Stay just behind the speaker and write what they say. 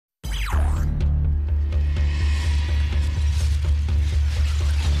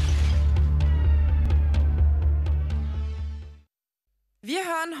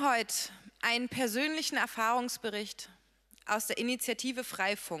hören heute einen persönlichen Erfahrungsbericht aus der Initiative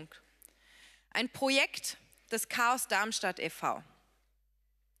Freifunk, ein Projekt des Chaos Darmstadt e.V.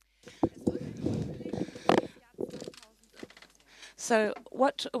 So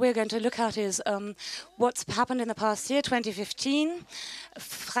what we're going to look at is what's happened in the past year, 2015.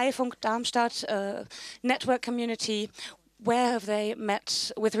 Freifunk Darmstadt, network community. Where have they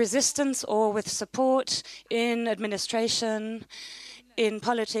met with resistance or with support in administration, in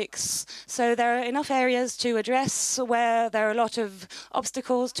politics? So there are enough areas to address where there are a lot of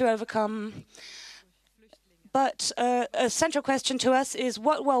obstacles to overcome. But a central question to us is,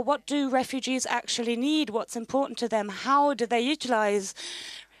 what do refugees actually need? What's important to them? How do they utilize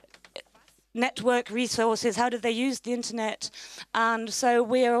network resources? How do they use the internet? And so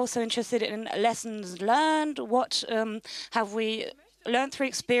we are also interested in lessons learned. What have we learned through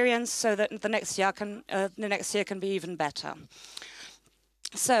experience so that the next year can be even better?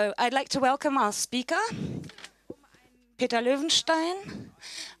 So I'd like to welcome our speaker, Peter Löwenstein,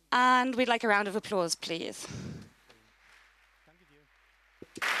 and we'd like a round of applause, please.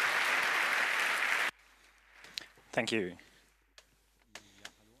 Thank you.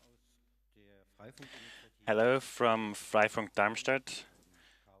 Hello from Freifunk Darmstadt.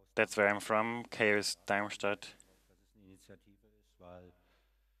 That's where I'm from, Chaos Darmstadt.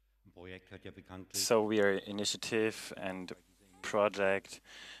 So we are initiative and project,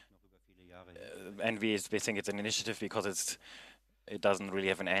 and we think it's an initiative because it doesn't really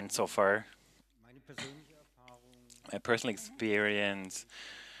have an end so far. My personal experience,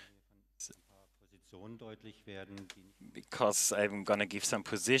 because I'm gonna give some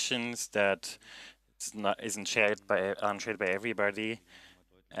positions that isn't shared by everybody,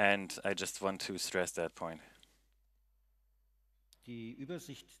 and I just want to stress that point.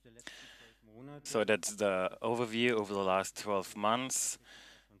 So that's the overview over the last 12 months.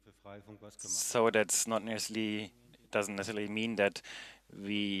 So that's not necessarily, doesn't necessarily mean that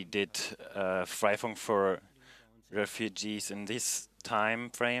we did Freifunk for refugees in this time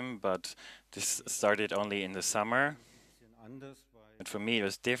frame, but this started only in the summer. And for me it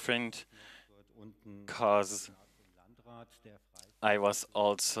was different because I was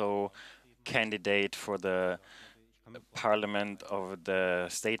also candidate for the parliament of the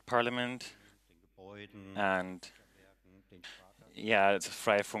state parliament, and yeah,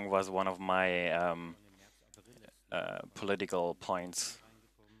 Freifunk was one of my political points,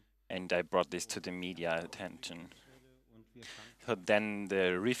 and I brought this to the media attention. So then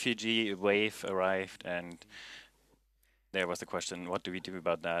the refugee wave arrived, and there was the question, what do we do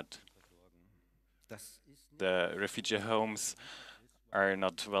about that? The refugee homes are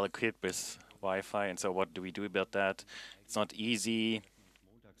not well equipped with Wi-Fi, and so what do we do about that? It's not easy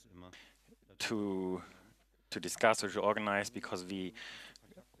to discuss or to organize because we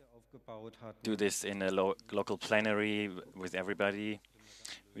do this in a local plenary with everybody.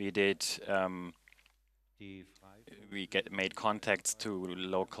 We did made contacts to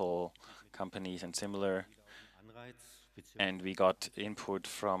local companies and similar, and we got input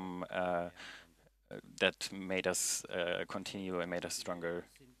from that made us continue and made us stronger.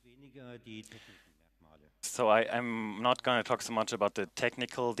 So I'm not going to talk so much about the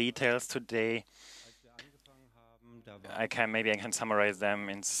technical details today. Maybe I can summarize them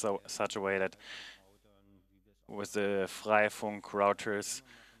in such a way that with the Freifunk routers,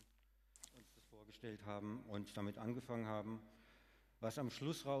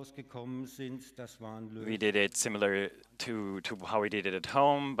 we did it similar to how we did it at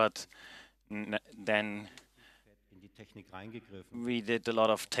home, but then we did a lot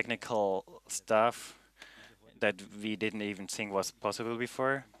of technical stuff that we didn't even think was possible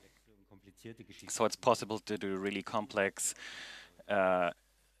before. So it's possible to do really complex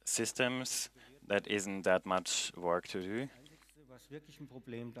systems that isn't that much work to do.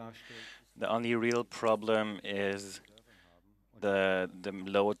 The only real problem is the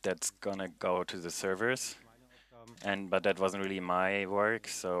load that's gonna go to the servers, but that wasn't really my work,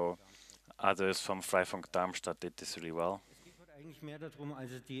 so others from Freifunk Darmstadt did this really well.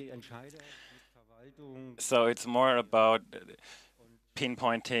 So it's more about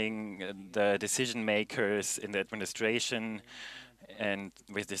pinpointing the decision makers in the administration and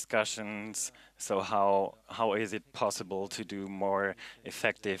with discussions. So how is it possible to do more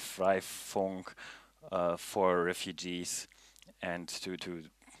effective Freifunk for refugees and to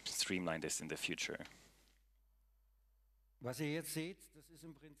streamline this in the future?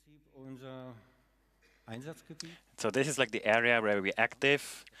 So this is like the area where we're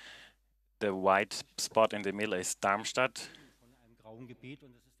active. The white spot in the middle is Darmstadt.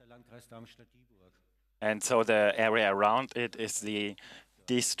 And so the area around it is the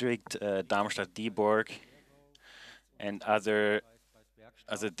district, Darmstadt-Dieburg, and other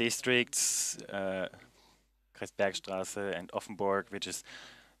districts, Kreisbergstraße and Offenburg, which is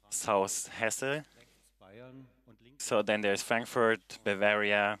South Hesse. So then there's Frankfurt,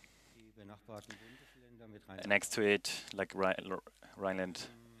 Bavaria, next to it, like Rhineland,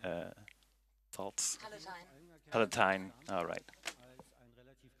 Pfalz. Palatine, all right.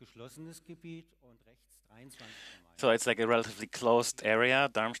 So it's like a relatively closed area,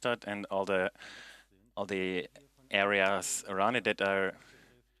 Darmstadt, and all the areas around it that are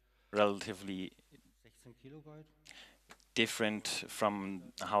relatively different from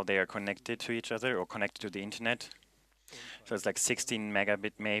how they are connected to each other or connected to the internet. So it's like 16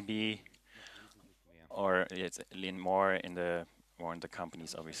 megabit maybe, or it's more in the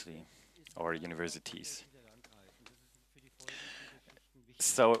companies, obviously, or universities.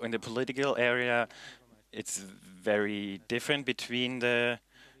 So in the political area, it's very different between the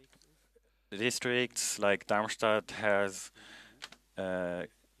districts. Like Darmstadt has a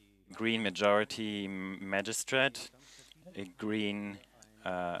green majority magistrate, a green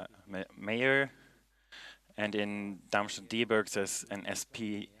mayor, and in Darmstadt-Dieburg there's an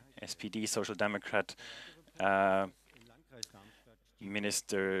SPD, Social Democrat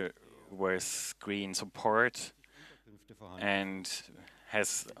minister with green support and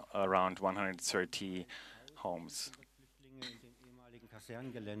has around 130 homes.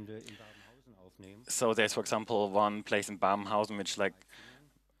 So there's, for example, one place in Babenhausen which like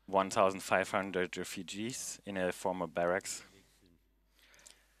 1,500 refugees in a former barracks.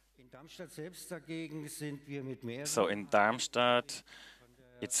 So in Darmstadt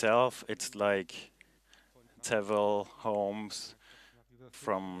itself, it's like several homes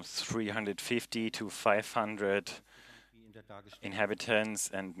from 350 to 500 inhabitants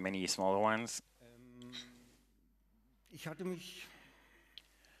and many smaller ones. Ich hatte mich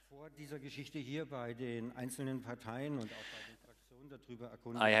vor dieser Geschichte hier bei den einzelnen Parteien und auch bei den Fraktionen darüber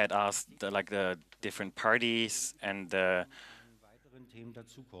erkundigt. I had asked the different parties and the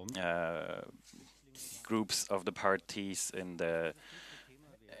groups of the parties in the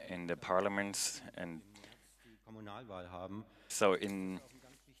parliaments, and so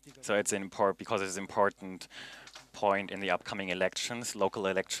it's important because it's an important point in the upcoming elections, local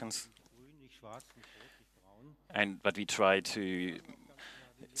elections. But we try to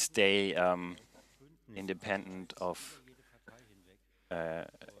stay independent of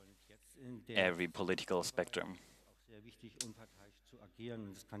every political spectrum.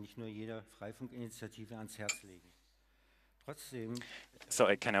 So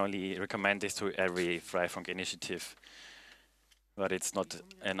I can only recommend this to every Freifunk initiative, but it's not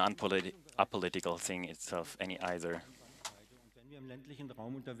an apolitical thing itself either.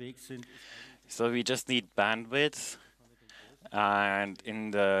 So we just need bandwidth, and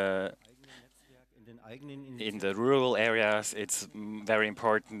in the rural areas, it's very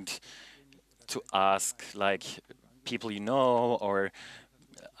important to ask like people you know or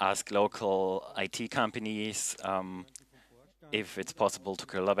ask local IT companies if it's possible to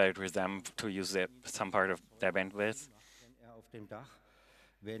collaborate with them to use some part of their bandwidth.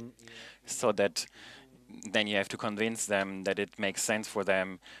 So that then you have to convince them that it makes sense for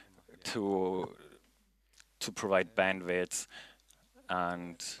them to provide bandwidth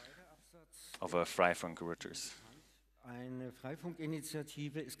and of a Freifunk routers.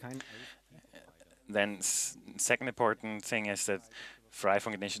 Then second important thing is that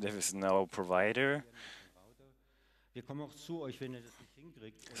Freifunk initiative is no provider.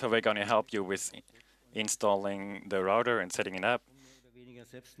 So we're going to help you with installing the router and setting it up.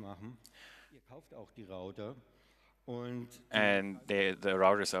 And the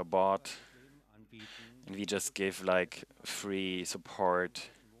routers are bought, and we just give like free support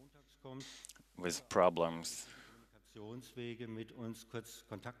with problems.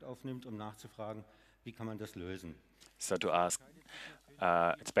 So to ask,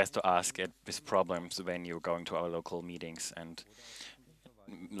 it's best to ask with problems when you're going to our local meetings, and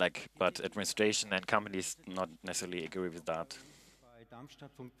but administration and companies not necessarily agree with that.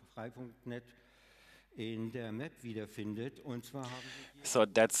 So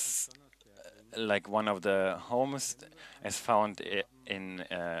that's like one of the homes as found in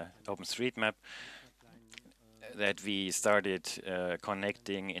OpenStreetMap that we started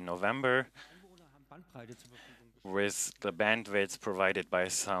connecting in November with the bandwidth provided by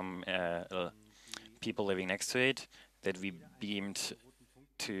some people living next to it that we beamed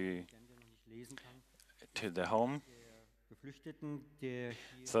to the home.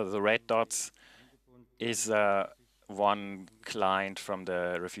 So the red dots is one client from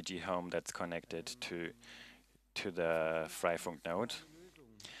the refugee home that's connected to the Freifunk node.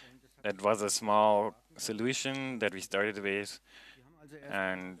 that was a small solution that we started with,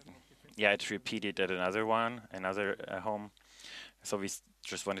 and yeah, it repeated at another home. So we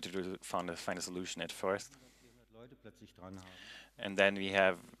just wanted to find a solution at first, and then we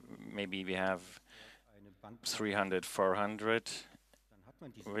have 300, 400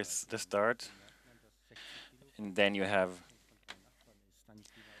 with the start, and then you have,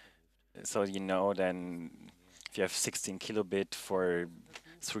 so you know, then if you have 16 kilobit for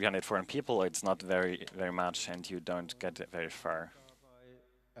 300 foreign people, it's not very much, and you don't get very far.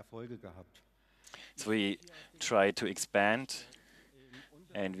 So we tried to expand,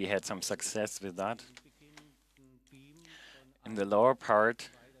 and we had some success with that. In the lower part,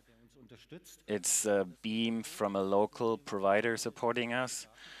 it's a beam from a local provider supporting us.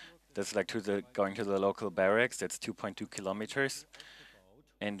 That's like going to the local barracks. That's 2.2 kilometers.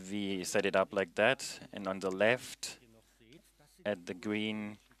 And we set it up like that. And on the left, at the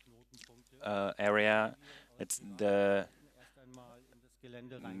green area, that's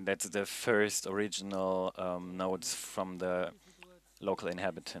the first original notes from the local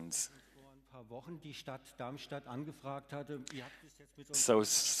inhabitants. So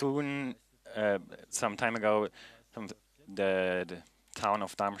soon, some time ago, the town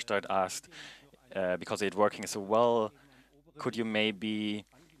of Darmstadt asked, because it's working so well, could you maybe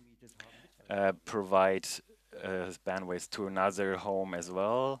provide bandwidth to another home as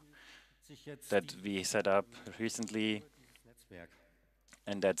well that we set up recently?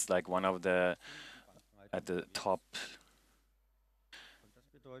 And that's like one of the, at the top,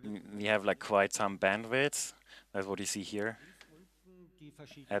 we have like quite some bandwidth. That's what you see here.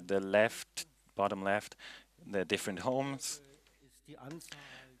 At the left, bottom left, the different homes,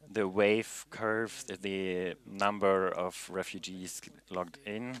 the wave curve, the number of refugees logged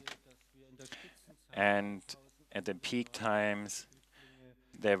in, and at the peak times,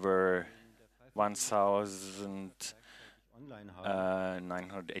 there were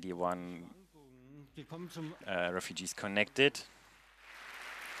 1,981 refugees connected.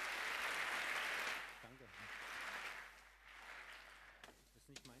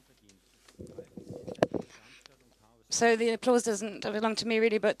 So the applause doesn't belong to me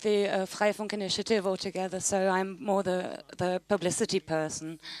really, but the Freifunk initiative altogether. So I'm more the publicity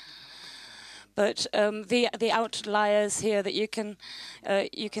person. But the outliers here that you can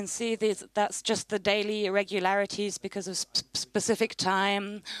see, that's just the daily irregularities because of specific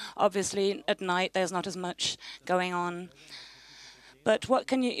time. Obviously, at night there's not as much going on. But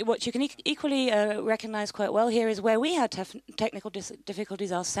what you can equally recognize quite well here is where we had technical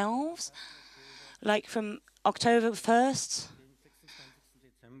difficulties ourselves, like from October 1st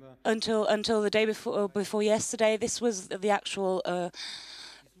until the day before yesterday. This was the actual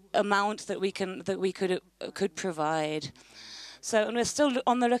amount that we could provide. So, and we're still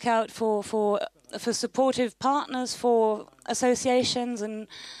on the lookout for supportive partners, for associations and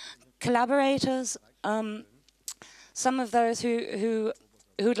collaborators. Some of those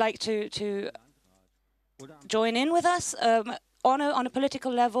who'd like to join in with us on a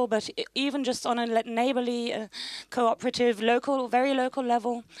political level, but even just on a neighborly, cooperative, very local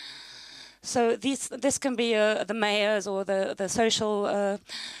level. So this can be the mayors or the social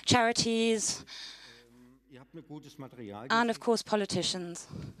charities, and of course politicians.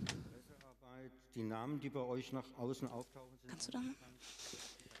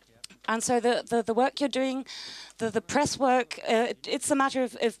 And so the work you're doing, the press work, it's a matter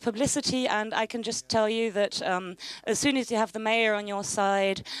of publicity, and I can just tell you that as soon as you have the mayor on your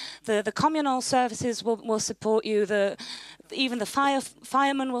side, the communal services will support you, even the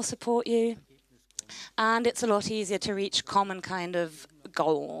firemen will support you, and it's a lot easier to reach common kind of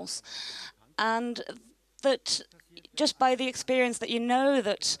goals. And that just by the experience that you know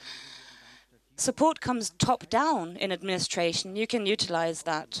that support comes top down in administration, you can utilize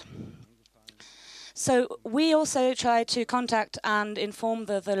that. So we also try to contact and inform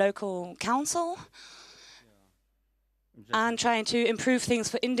the local council and trying to improve things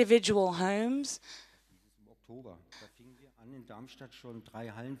for individual homes.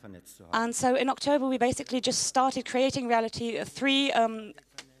 And so in October we basically just started creating reality of 3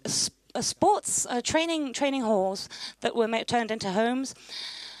 sports training halls that were turned into homes.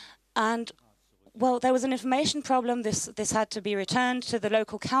 And well, there was an information problem. This had to be returned to the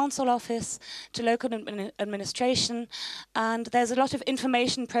local council office, to local administration, and there's a lot of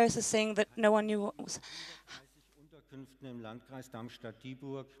information processing that no one knew what was.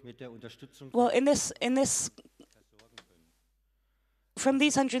 Well, in this, from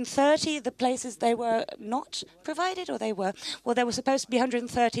these 130, the places they were not provided, or there were supposed to be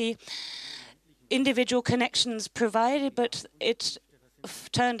 130 individual connections provided, but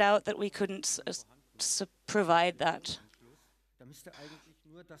turned out that we couldn't provide that.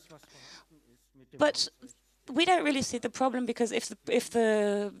 But we don't really see the problem, because if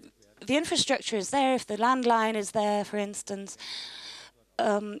the infrastructure is there, if the landline is there, for instance,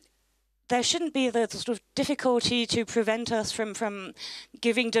 there shouldn't be the sort of difficulty to prevent us from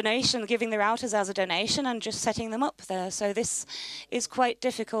giving the routers as a donation and just setting them up there. So this is quite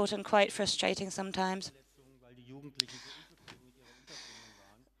difficult and quite frustrating sometimes.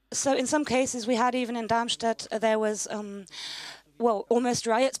 So in some cases, we had, even in Darmstadt, there was almost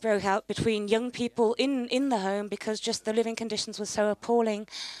riots broke out between young people in the home, because just the living conditions were so appalling.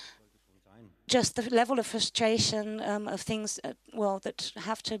 Just the level of frustration of things, that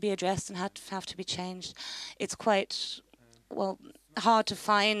have to be addressed and have to be changed. It's quite, hard to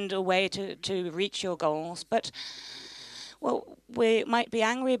find a way to reach your goals. But, we might be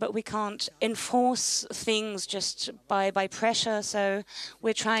angry, but we can't enforce things just by pressure. So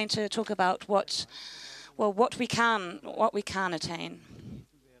we're trying to talk about what we can attain.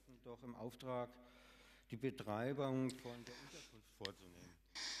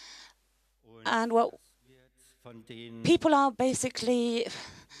 And people are basically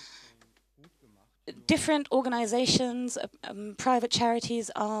different organizations, private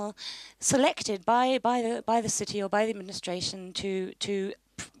charities are selected by the city or by the administration to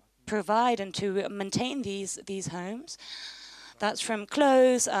provide and to maintain these homes. That's from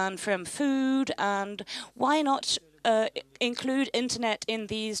clothes and from food. And why not include internet in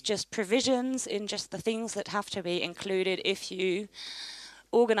these just provisions, in just the things that have to be included if you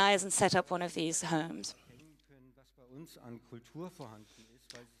organize and set up one of these homes?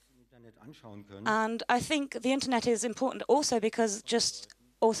 And I think the internet is important also because just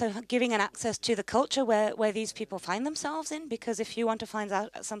also giving an access to the culture where these people find themselves in, because if you want to find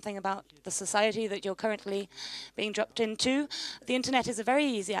out something about the society that you're currently being dropped into, the internet is a very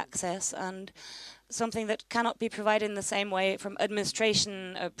easy access and something that cannot be provided in the same way from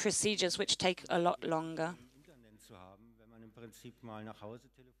administration procedures, which take a lot longer.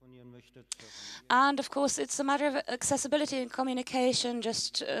 And of course, it's a matter of accessibility and communication,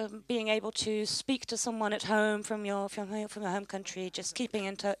 just being able to speak to someone at home from your home country, just keeping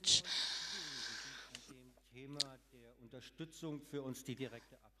in touch.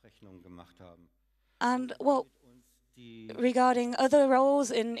 And regarding other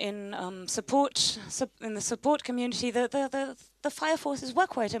roles in support in the support community, the fire forces were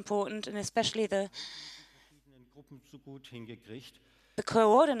quite important, and especially the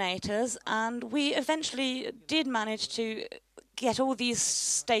coordinators, and we eventually did manage to get all these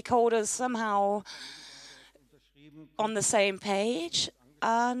stakeholders somehow on the same page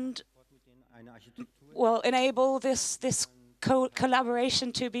and enable this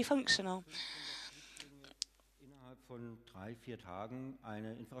collaboration to be functional.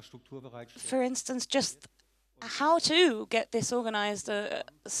 For instance, just how to get this organized,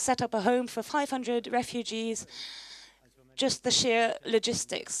 set up a home for 500 refugees, just the sheer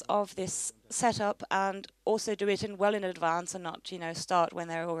logistics of this setup, and also do it well in advance and not, start when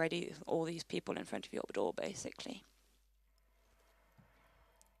there are already all these people in front of your door, basically.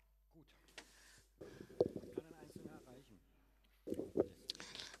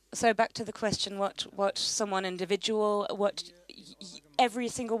 So back to the question, what someone individual, every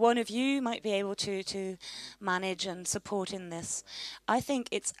single one of you might be able to manage and support in this. I think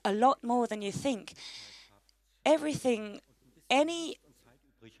it's a lot more than you think. Everything, any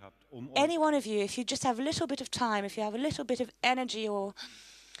one of you, if you just have a little bit of time, if you have a little bit of energy or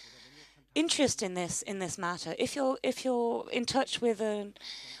interest in this matter, if you're in touch with a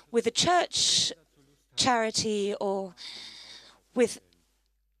church charity or with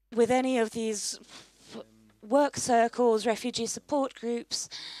any of these work circles, refugee support groups,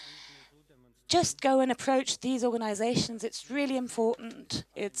 just go and approach these organizations. It's really important.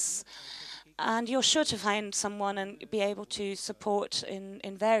 And you're sure to find someone and be able to support in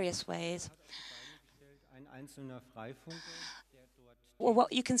various ways. Well,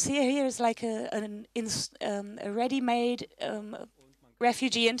 what you can see here is like a ready-made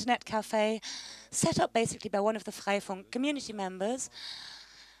refugee internet cafe set up basically by one of the Freifunk community members.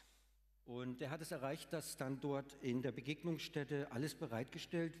 And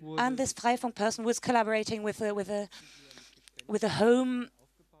this Freifunk person was collaborating with a home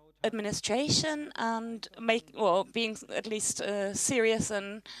administration and being at least serious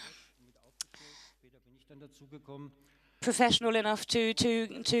and professional enough to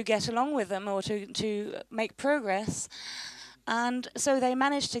get along with them or to make progress. And so they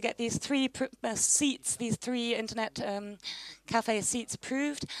managed to get these three seats, these three internet cafe seats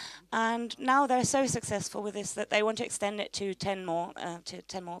approved, and now they're so successful with this that they want to extend it to 10 more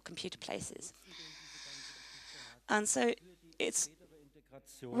computer places. And so it's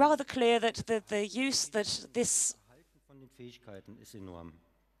rather clear that the use that this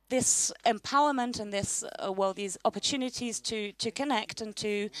empowerment and this these opportunities to connect and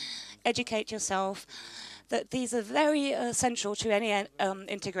to educate yourself, that these are very essential to any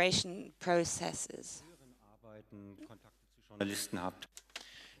integration processes.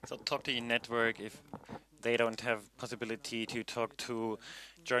 So talk to your network if they don't have possibility to talk to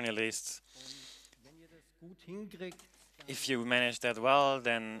journalists. If you manage that well,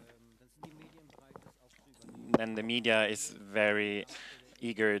 then the media is very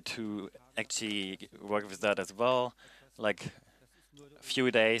eager to actually work with that as well. Like a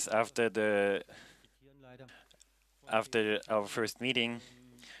few days after our first meeting,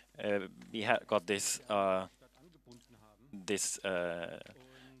 we got this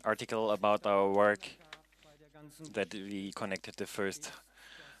article about our work that we connected the first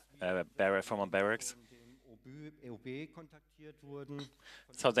former barracks.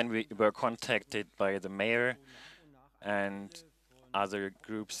 So then we were contacted by the mayor and other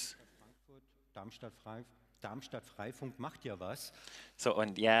groups. So,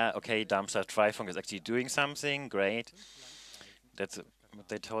 and yeah, okay, Darmstadt Freifunk is actually doing something, great. That's what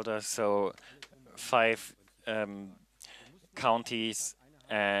they told us. So 5 counties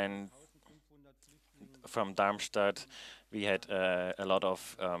and from Darmstadt, we had a lot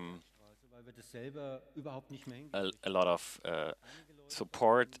of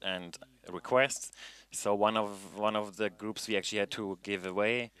support and requests. So one of the groups we actually had to give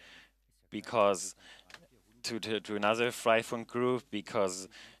away because to another Freifunk group because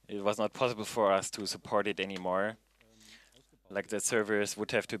it was not possible for us to support it anymore. Like the servers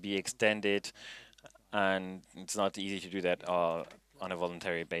would have to be extended, and it's not easy to do that on a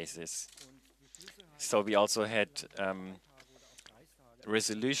voluntary basis. So we also had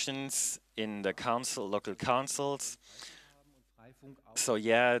resolutions in the local councils. So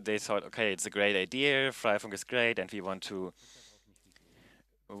yeah, they thought, okay, it's a great idea, Freifunk is great, and we want to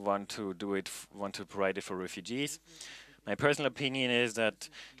provide it for refugees. My personal opinion is that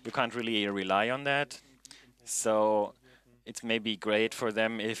you can't really rely on that. So it's maybe great for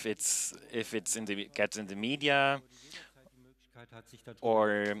them if it's gets in the media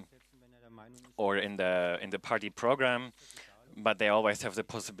or in the party program, but they always have the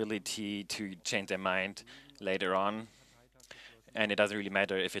possibility to change their mind later on. And it doesn't really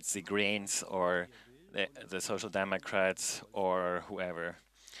matter if it's the Greens or the Social Democrats or whoever.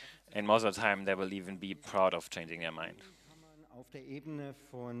 And most of the time, they will even be proud of changing their mind.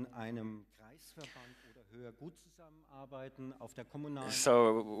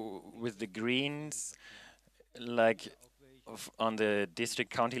 So with the Greens, like on the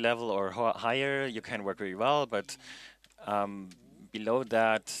district county level or higher, you can work very well, but below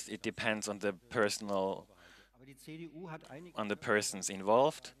that, it depends on the persons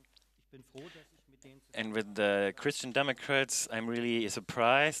involved. And with the Christian Democrats, I'm really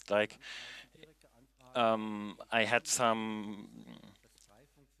surprised. Like, I had some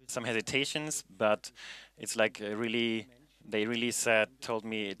hesitations, but it's like they really told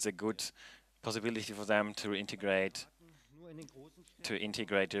me it's a good possibility for them to integrate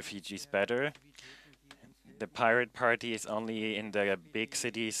refugees better. The Pirate Party is only in the big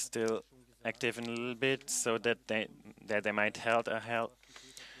cities still active in a little bit, so that they might help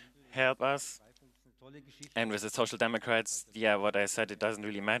us. And with the Social Democrats, yeah, what I said, it doesn't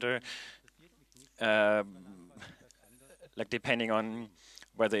really matter. Like depending on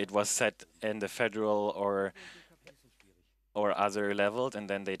whether it was set in the federal or other levels, and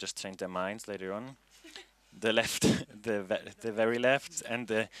then they just change their minds later on. The left, the very left, and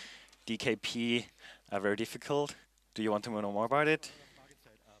the DKP are very difficult. Do you want to know more about it?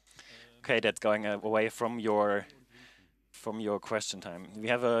 Okay, that's going away from your question time. We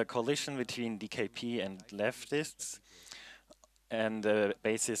have a coalition between DKP and leftists, and the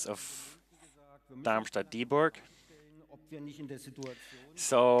basis of Darmstadt-Dieburg.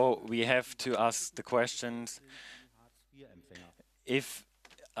 So we have to ask the questions: if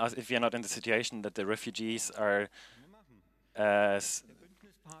we are not in the situation that the refugees are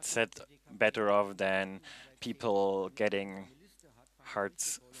set better off than people getting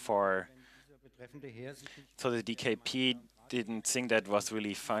hearts for. So the DKP didn't think that was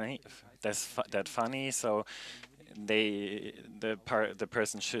really funny. That funny. So the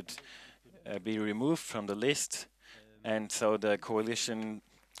person should be removed from the list, and so the coalition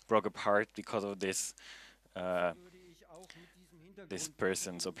broke apart because of this this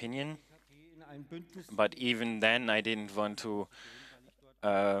person's opinion. But even then, I didn't want to,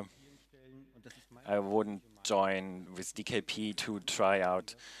 I wouldn't join with DKP to try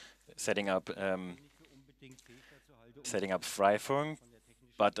out setting up Freifunk.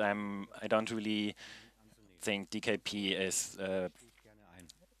 But I don't really think DKP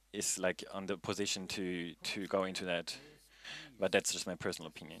is like on the position to go into that. But that's just my personal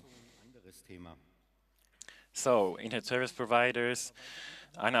opinion. So, internet service providers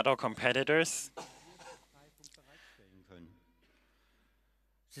are not our competitors.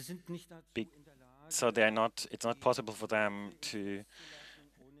 So it's not possible for them to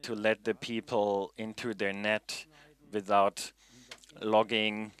let the people into their net without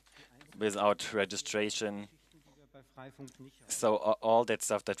logging, without registration. So all that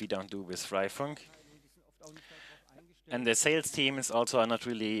stuff that we don't do with Freifunk. And the sales teams also are not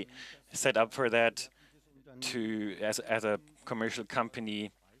really set up for that as a commercial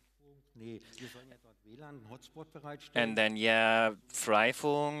company. And then, yeah,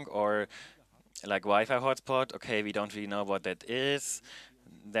 Freifunk or like Wi-Fi hotspot, okay, we don't really know what that is.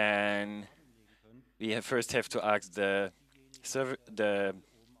 Then we first have to ask the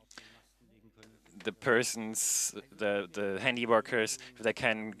persons, the handy workers, if they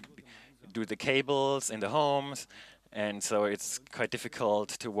can do the cables in the homes, and so it's quite difficult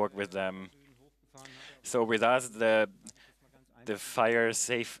to work with them. So with us, the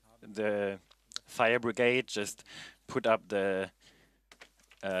fire brigade just put up the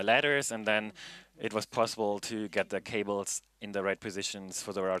ladders, and then it was possible to get the cables in the right positions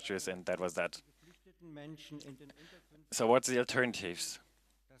for the routers, and that was that. So what's the alternatives?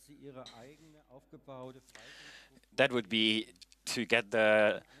 That would be to get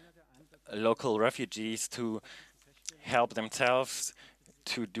the local refugees to help themselves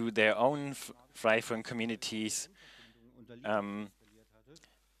to do their own Freifunk communities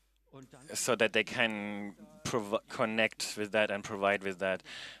so that they can connect with that and provide with that.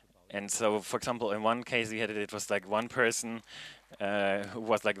 And so, for example, in one case we had it was like one person who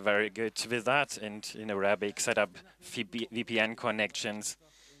was like very good with that, and in Arabic set up VPN connections.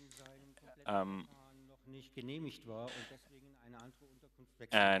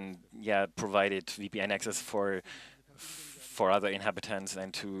 And yeah, provided VPN access for other inhabitants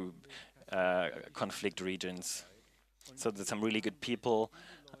and to conflict regions. So there's some really good people,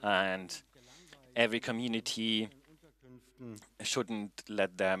 and every community shouldn't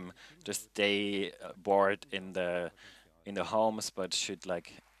let them just stay bored in the homes, but should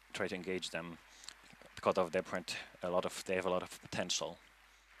like try to engage them because of their they have a lot of potential.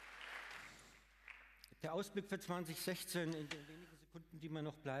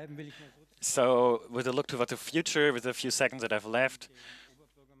 So with a look to the future, with a few seconds that I've left,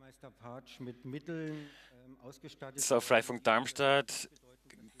 so Freifunk Darmstadt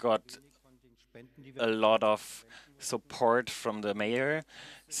got a lot of support from the mayor,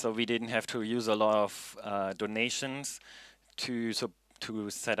 so we didn't have to use a lot of donations to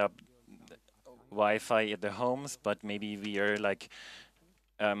set up Wi-Fi at the homes, but maybe we are like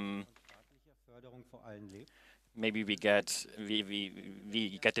maybe we get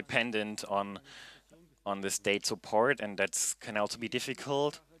dependent on the state support, and that can also be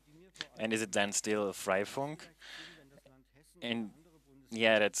difficult. And is it then still Freifunk? And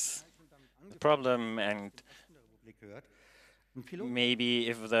yeah, that's the problem. And maybe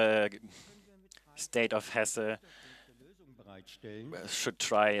if the state of Hesse should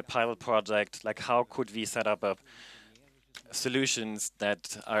try a pilot project, like how could we set up solutions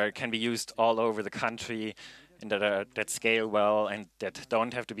that can be used all over the country and that scale well and that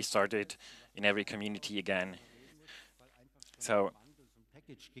don't have to be started in every community again. So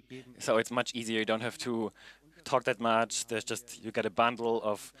it's much easier. You don't have to talk that much. There's just you get a bundle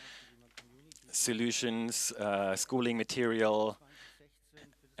of solutions, schooling material,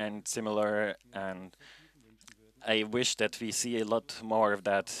 and similar. And I wish that we see a lot more of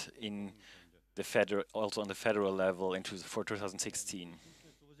that in the also on the federal level for 2016.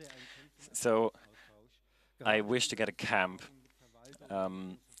 So I wish to get a camp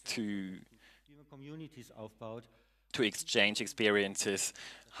to exchange experiences,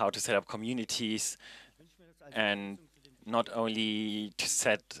 how to set up communities, and not only to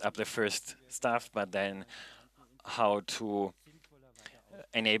set up the first stuff, but then how to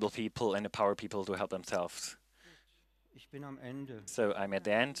enable people and empower people to help themselves. So I'm at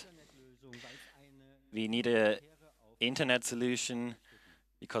the end. We need an internet solution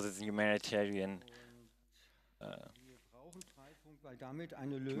because it's a humanitarian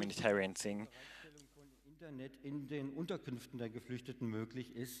thing.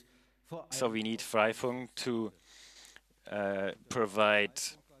 So we need Freifunk provide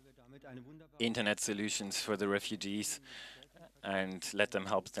internet solutions for the refugees and let them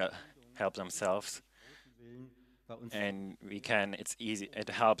help themselves. And we can, it's easy, it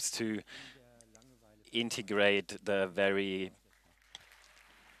helps to integrate the very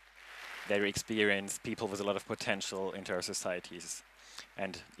experienced people with a lot of potential into our societies.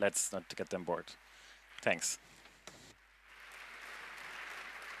 And let's not get them bored. Thanks.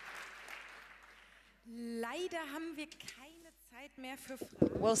 Leider haben wir keine Zeit mehr für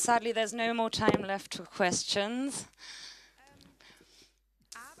Fragen. Well, sadly, there's no more time left for questions.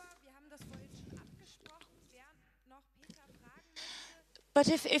 Aber wir haben das vorhin schon abgesprochen. Wer noch Peter fragen möchte? But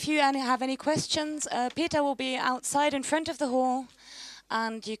if you have any questions, Peter will be outside in front of the hall,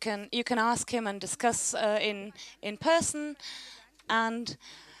 and you can ask him and discuss in person. And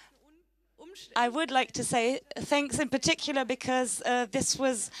I would like to say thanks in particular because this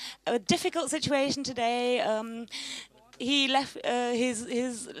was a difficult situation today. He left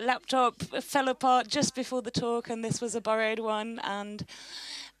his laptop fell apart just before the talk, and this was a borrowed one. And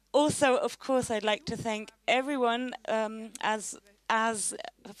also, of course, I'd like to thank everyone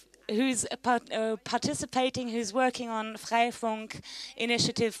who's participating, who's working on Freifunk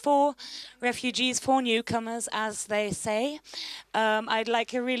initiative for refugees, for newcomers, as they say. I'd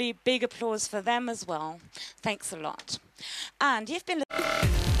like a really big applause for them as well. Thanks a lot. And you've been